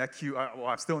be in that queue.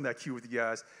 I'm still in that queue with you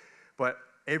guys. But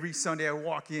every Sunday I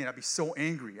walk in, I'd be so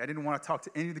angry. I didn't want to talk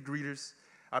to any of the greeters.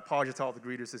 I apologize to all the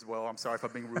greeters as well. I'm sorry if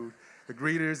I'm being rude. The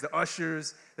greeters, the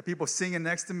ushers, the people singing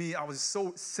next to me. I was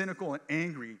so cynical and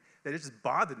angry that it just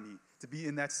bothered me to be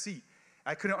in that seat.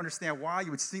 I couldn't understand why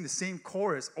you would sing the same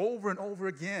chorus over and over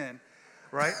again,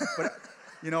 right? But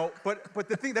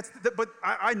the thing but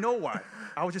I know why.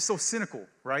 I was just so cynical,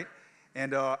 right?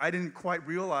 And I didn't quite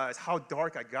realize how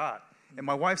dark I got. And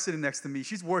my wife's sitting next to me.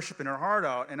 She's worshiping her heart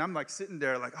out. And I'm like sitting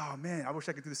there like, oh, man, I wish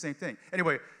I could do the same thing.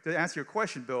 Anyway, to answer your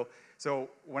question, Bill, so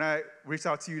when I reached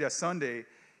out to you that Sunday,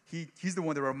 he's the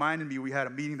one that reminded me we had a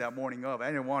meeting that morning of. I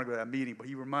didn't want to go to that meeting, but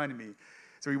he reminded me.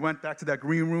 So we went back to that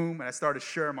green room, and I started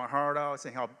sharing my heart out,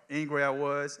 saying how angry I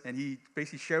was. And he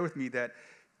basically shared with me that,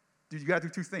 dude, you got to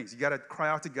do two things. You got to cry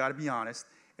out to God to be honest,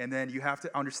 and then you have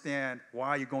to understand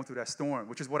why you're going through that storm,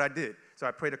 which is what I did. So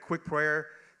I prayed a quick prayer.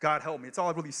 God help me. It's all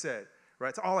I really said, right?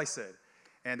 It's all I said.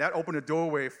 And that opened a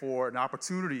doorway for an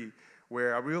opportunity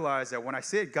where I realized that when I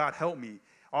said God help me,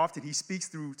 often he speaks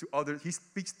to you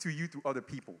through other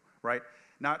people, right?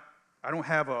 I don't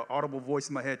have an audible voice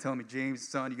in my head telling me, James,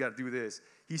 son, you got to do this.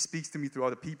 He speaks to me through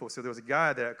other people. So there was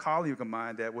a colleague of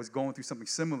mine that was going through something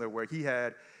similar where he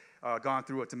had gone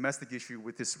through a domestic issue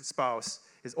with his spouse.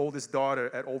 His oldest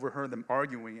daughter had overheard them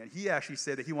arguing, and he actually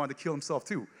said that he wanted to kill himself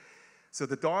too. So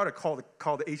the daughter called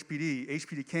the HPD.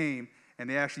 HPD came, and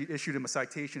they actually issued him a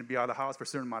citation to be out of the house for a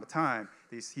certain amount of time.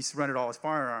 He surrendered all his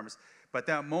firearms. But at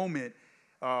that moment,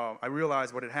 I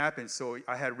realized what had happened. So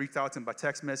I had reached out to him by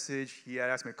text message. He had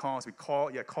asked me to call him. So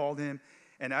I called him.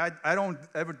 And I don't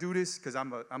ever do this because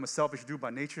I'm a selfish dude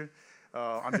by nature.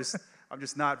 I'm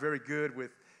just not very good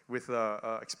with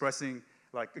expressing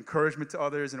like encouragement to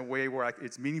others in a way where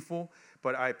it's meaningful.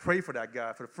 But I prayed for that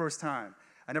guy for the first time.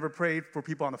 I never prayed for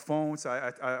people on the phone. So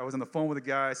I was on the phone with a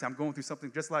guy. Said, I'm going through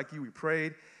something just like you. We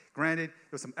prayed. Granted,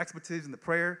 there was some expletives in the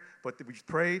prayer, but we just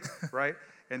prayed, right?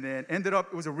 And then ended up,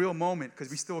 it was a real moment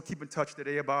because we still keep in touch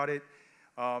today about it.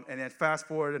 And then fast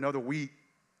forward another week,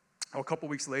 or a couple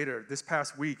weeks later, this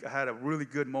past week, I had a really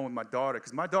good moment with my daughter.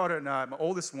 Because my daughter and I, my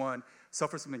oldest one,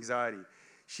 suffers from anxiety.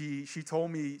 She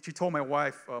told my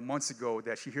wife months ago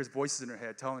that she hears voices in her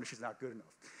head telling her she's not good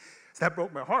enough. So that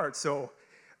broke my heart. So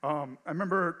I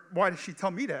remember, why did she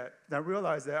tell me that? And I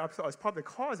realized that I was probably the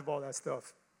cause of all that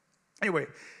stuff. Anyway,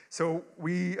 so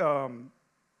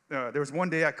there was one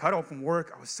day I got home from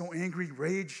work. I was so angry,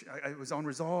 rage. I was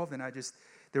unresolved, and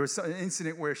there was an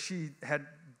incident where she had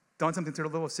done something to her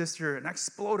little sister, and I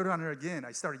exploded on her again.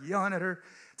 I started yelling at her,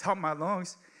 top of my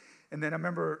lungs. And then I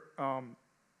remember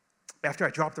after I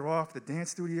dropped her off at the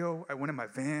dance studio, I went in my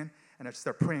van, and I just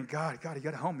started praying, God, you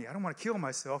got to help me. I don't want to kill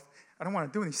myself. I don't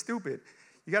want to do anything stupid.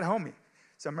 You got to help me.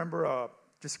 So I remember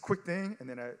just a quick thing, and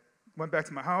then I went back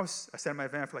to my house. I sat in my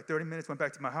van for like 30 minutes, went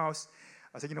back to my house.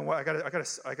 I said, you know what, I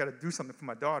gotta do something for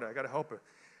my daughter. I gotta help her.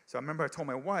 So I remember I told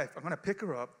my wife, I'm gonna pick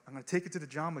her up, I'm gonna take her to the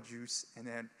Jamba Juice, and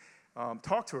then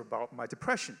talk to her about my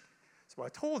depression. So I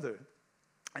told her,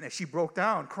 and then she broke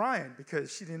down crying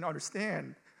because she didn't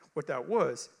understand what that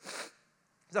was.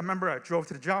 So I remember I drove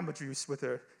to the Jamba Juice with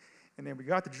her, and then we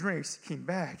got the drinks, came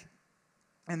back,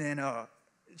 and then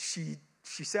she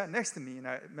sat next to me, and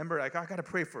I remember I gotta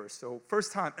pray for her. So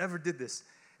first time ever did this,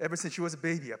 ever since she was a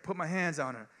baby, I put my hands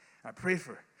on her. I prayed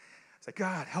for her. I was like,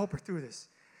 God, help her through this.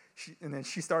 And then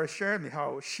she started sharing me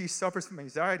how she suffers from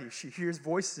anxiety. She hears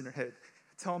voices in her head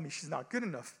telling me she's not good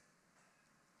enough.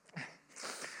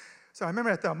 So I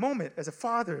remember at that moment, as a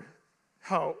father,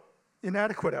 how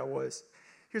inadequate I was.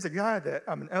 Here's a guy that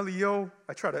I'm an LEO.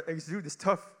 I try to exude this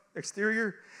tough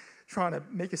exterior, trying to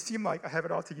make it seem like I have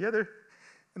it all together.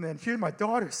 And then here's my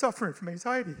daughter suffering from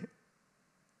anxiety.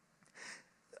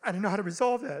 I didn't know how to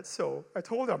resolve that, so I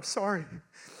told her I'm sorry.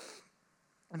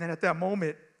 And then at that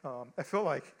moment, I felt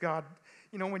like God,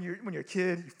 you know, when you're a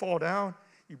kid, you fall down,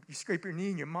 you scrape your knee,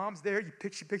 and your mom's there.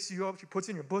 She picks you up, she puts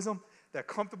you in your bosom. That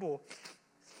comfortable.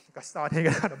 I started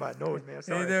hanging out of my nose, man.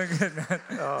 Sorry. You're doing good,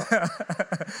 man.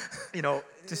 You know,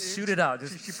 just shoot it out.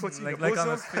 Just she puts you in like your bosom.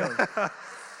 on the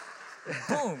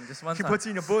field. Boom, just one She time. puts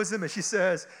you in your bosom, and she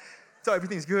says, "So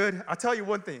everything's good." I'll tell you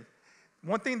one thing.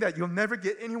 One thing that you'll never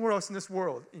get anywhere else in this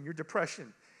world in your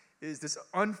depression is this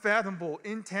unfathomable,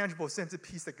 intangible sense of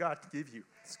peace that God can give you.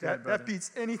 That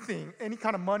beats anything, any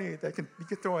kind of money that you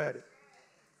can throw at it.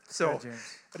 So good,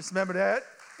 I just remember that.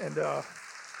 And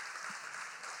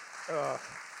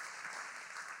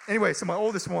anyway, so my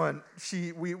oldest one,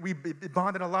 we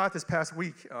bonded a lot this past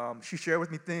week. She shared with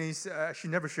me things she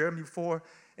never shared with me before.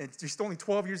 And she's only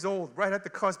 12 years old, right at the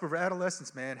cusp of her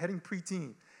adolescence, man, heading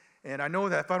preteen. And I know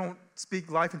that if I don't speak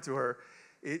life into her,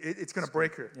 it's going to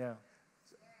break her. Yeah.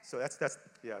 So that's man,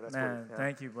 what, yeah.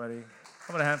 Thank you, buddy.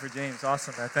 How about a hand for James?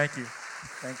 Awesome, man. Thank you.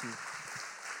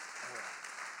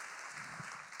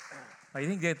 Oh, you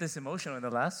didn't get this emotional in the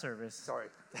last service. Sorry.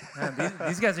 Man,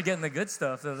 these guys are getting the good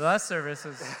stuff. The last service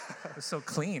was so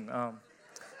clean. No,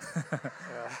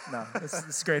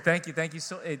 it's great. Thank you. Thank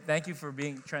you for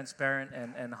being transparent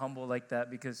and humble like that,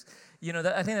 because you know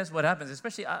I think that's what happens.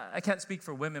 Especially I can't speak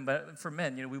for women, but for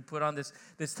men, you know, we put on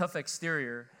this tough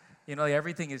exterior, Like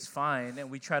everything is fine, and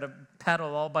we try to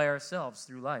paddle all by ourselves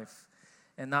through life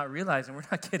and not realizing we're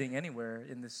not getting anywhere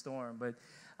in this storm. But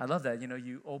I love that.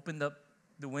 You opened up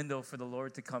the window for the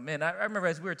Lord to come in. I remember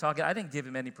as we were talking, I didn't give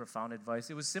him any profound advice.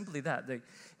 It was simply that.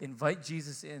 Invite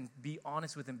Jesus in, be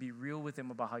honest with him, be real with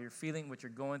him about how you're feeling, what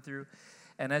you're going through.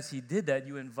 And as he did that,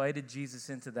 you invited Jesus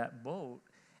into that boat,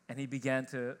 and he began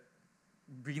to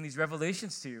bring these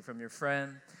revelations to you from your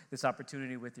friend, this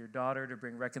opportunity with your daughter to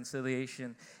bring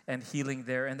reconciliation and healing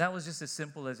there. And that was just as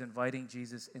simple as inviting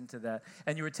Jesus into that.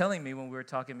 And you were telling me when we were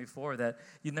talking before that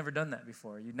you'd never done that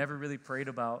before. You'd never really prayed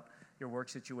about your work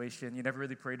situation. You never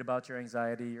really prayed about your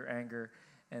anxiety, your anger.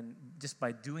 And just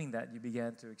by doing that, you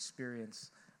began to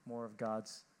experience more of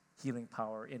God's healing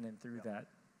power in and through that.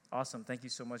 Awesome. Thank you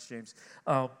so much, James.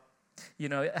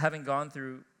 Having gone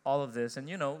through all of this, and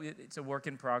it's a work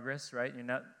in progress, right? You're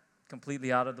not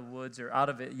completely out of the woods or out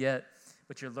of it yet,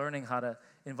 but you're learning how to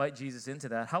invite Jesus into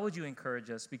that. How would you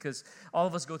encourage us? Because all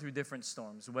of us go through different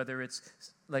storms, whether it's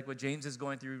like what James is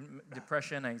going through,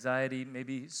 depression, anxiety,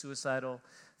 maybe suicidal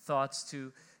thoughts,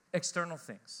 to external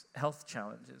things, health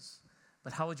challenges.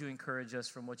 But how would you encourage us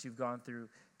from what you've gone through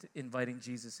to inviting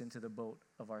Jesus into the boat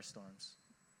of our storms?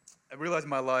 I realized in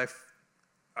my life,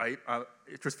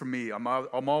 it's just for me, I'm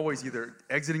always either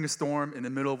exiting a storm in the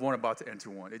middle of one, about to enter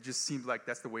one. It just seems like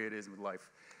that's the way it is with life.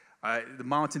 The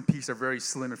mountain peaks are very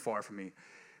slim and far from me.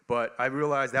 But I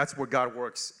realize that's where God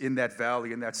works, in that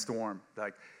valley, in that storm.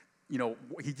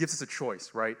 He gives us a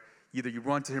choice, right? Either you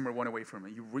run to him or run away from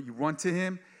him. You run to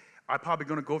him, I'm probably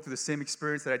going to go through the same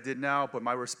experience that I did now, but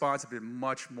my response has been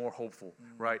much more hopeful,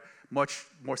 right? Much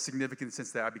more significant in the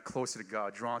sense that I'd be closer to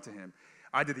God, drawn to him.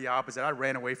 I did the opposite. I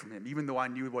ran away from him, even though I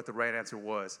knew what the right answer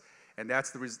was. And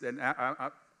that's the reason. And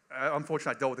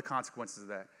unfortunately, I dealt with the consequences of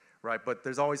that, right? But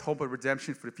there's always hope of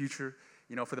redemption for the future.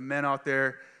 For the men out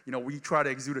there, we try to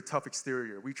exude a tough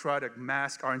exterior. We try to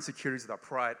mask our insecurities with our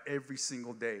pride every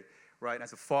single day, right? And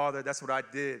as a father, that's what I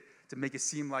did to make it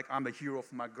seem like I'm the hero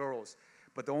for my girls.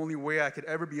 But the only way I could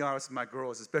ever be honest with my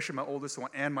girls, especially my oldest one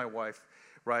and my wife,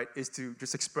 right, is to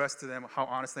just express to them how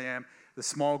honest I am. The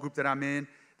small group that I'm in,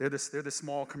 they're the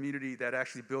small community that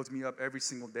actually builds me up every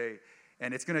single day.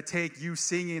 And it's going to take you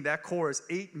singing that chorus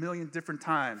 8 million different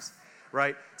times,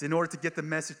 right, in order to get the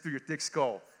message through your thick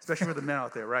skull, especially for the men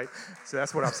out there, right? So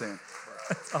that's what I'm saying.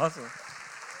 That's awesome.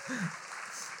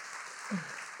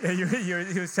 Yeah,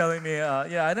 he was telling me,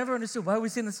 I never understood why we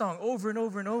sing the song over and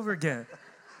over and over again.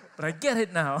 But I get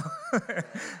it now,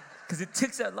 because it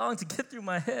takes that long to get through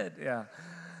my head. Yeah.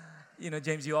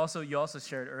 James, you also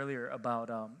shared earlier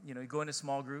about, going to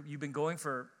small group. You've been going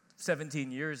for 17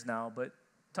 years now, but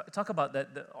talk about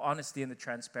that, the honesty and the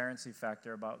transparency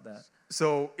factor about that.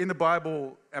 So in the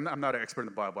Bible, I'm not an expert in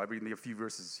the Bible. I read a few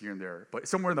verses here and there, but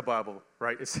somewhere in the Bible,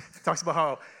 right, it talks about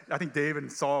how, I think David in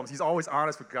Psalms, he's always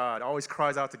honest with God, always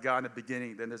cries out to God in the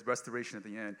beginning, then there's restoration at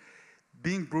the end.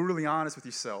 Being brutally honest with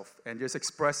yourself and just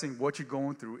expressing what you're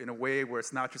going through in a way where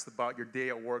it's not just about your day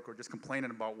at work or just complaining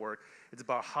about work. It's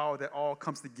about how that all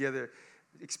comes together.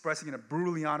 Expressing in a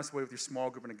brutally honest way with your small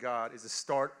group and God is the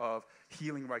start of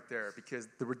healing right there, because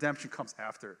the redemption comes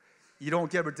after. You don't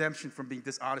get redemption from being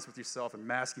dishonest with yourself and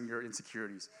masking your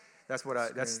insecurities. That's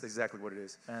exactly what it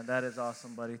is. Man, that is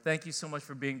awesome, buddy. Thank you so much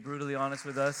for being brutally honest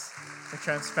with us and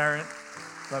transparent.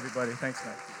 Love you, buddy. Thanks,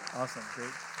 man. Awesome. Great.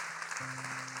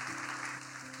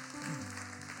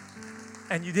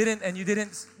 And you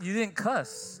didn't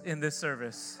cuss in this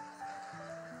service.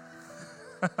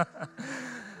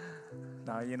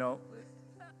 Now,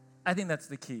 I think that's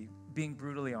the key. Being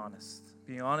brutally honest.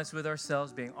 Being honest with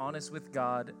ourselves, being honest with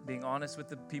God, being honest with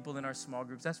the people in our small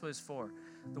groups. That's what it's for.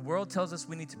 The world tells us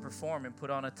we need to perform and put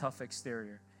on a tough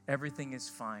exterior. Everything is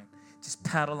fine. Just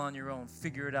paddle on your own.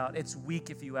 Figure it out. It's weak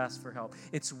if you ask for help.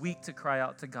 It's weak to cry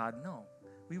out to God. No.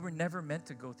 We were never meant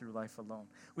to go through life alone.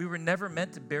 We were never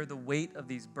meant to bear the weight of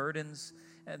these burdens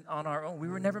and on our own. We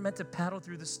were never meant to paddle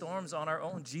through the storms on our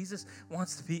own. Jesus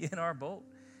wants to be in our boat.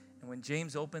 And when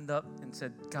James opened up and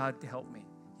said, God, help me,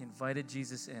 he invited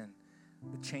Jesus in.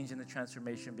 The change and the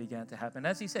transformation began to happen.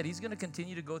 As he said, he's going to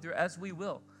continue to go through, as we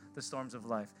will, the storms of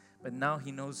life. But now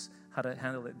he knows how to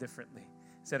handle it differently.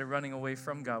 Instead of running away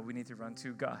from God, we need to run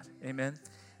to God. Amen?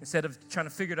 Instead of trying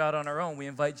to figure it out on our own, we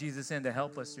invite Jesus in to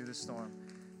help us through the storm.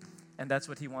 And that's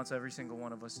what he wants every single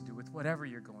one of us to do with whatever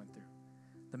you're going through.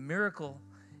 The miracle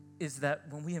is that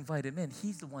when we invite him in,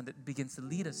 he's the one that begins to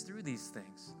lead us through these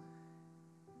things.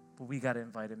 But we got to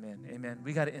invite him in. Amen.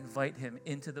 We got to invite him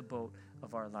into the boat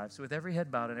of our lives. So with every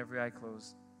head bowed and every eye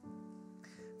closed,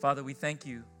 Father, we thank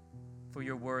you for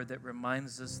your word that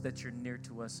reminds us that you're near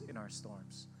to us in our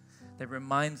storms. That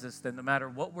reminds us that no matter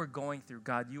what we're going through,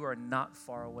 God, you are not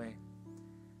far away.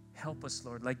 Help us,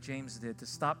 Lord, like James did, to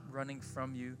stop running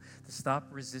from you, to stop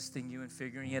resisting you and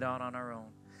figuring it out on our own,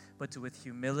 but to, with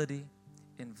humility,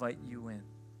 invite you in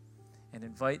and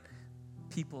invite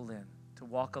people in to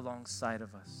walk alongside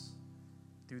of us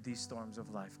through these storms of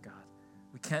life, God.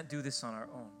 We can't do this on our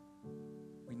own.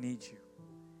 We need you.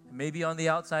 And maybe on the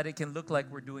outside it can look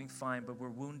like we're doing fine, but we're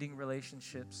wounding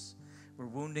relationships. We're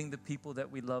wounding the people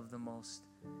that we love the most,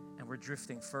 and we're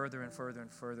drifting further and further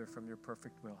and further from your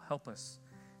perfect will. Help us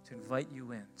to invite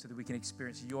you in so that we can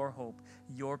experience your hope,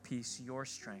 your peace, your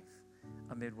strength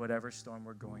amid whatever storm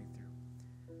we're going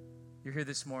through. You're here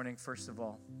this morning, first of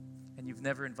all, and you've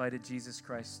never invited Jesus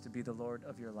Christ to be the Lord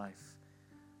of your life.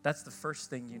 That's the first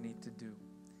thing you need to do,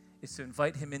 is to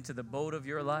invite him into the boat of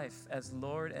your life as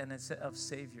Lord and as of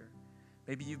Savior.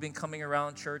 Maybe you've been coming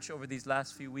around church over these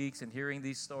last few weeks and hearing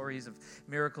these stories of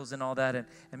miracles and all that, and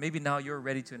maybe now you're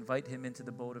ready to invite him into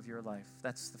the boat of your life.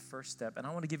 That's the first step. And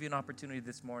I want to give you an opportunity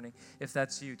this morning, if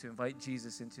that's you, to invite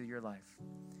Jesus into your life.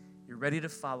 You're ready to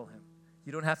follow him.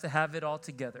 You don't have to have it all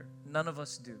together. None of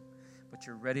us do. But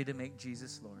you're ready to make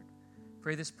Jesus Lord.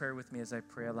 Pray this prayer with me as I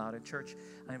pray aloud. In church,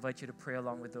 I invite you to pray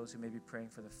along with those who may be praying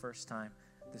for the first time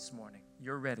this morning.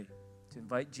 You're ready to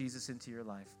invite Jesus into your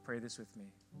life. Pray this with me.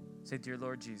 Say, dear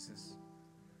Lord Jesus,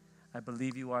 I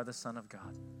believe you are the Son of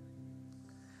God.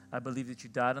 I believe that you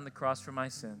died on the cross for my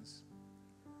sins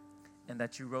and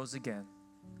that you rose again,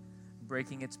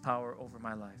 breaking its power over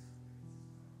my life.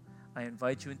 I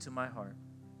invite you into my heart.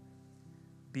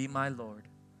 Be my Lord.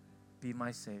 Be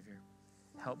my Savior.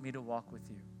 Help me to walk with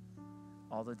you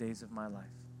all the days of my life.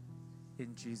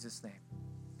 In Jesus' name,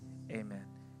 amen.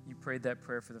 You prayed that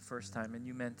prayer for the first time and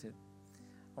you meant it.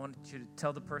 I want you to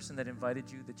tell the person that invited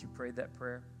you that you prayed that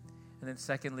prayer. And then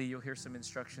secondly, you'll hear some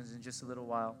instructions in just a little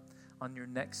while on your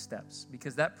next steps,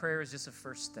 because that prayer is just a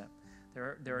first step.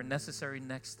 There are necessary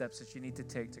next steps that you need to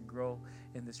take to grow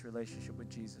in this relationship with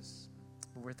Jesus.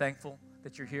 But we're thankful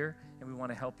that you're here, and we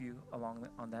want to help you along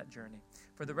on that journey.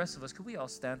 For the rest of us, could we all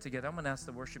stand together? I'm going to ask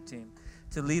the worship team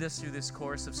to lead us through this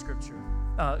chorus of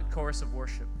chorus of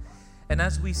worship. And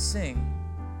as we sing,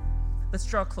 let's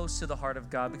draw close to the heart of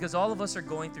God, because all of us are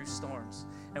going through storms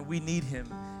and we need him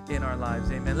in our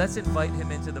lives. Amen. Let's invite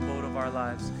him into the boat of our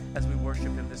lives as we worship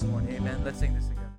him this morning. Amen. Let's sing this again.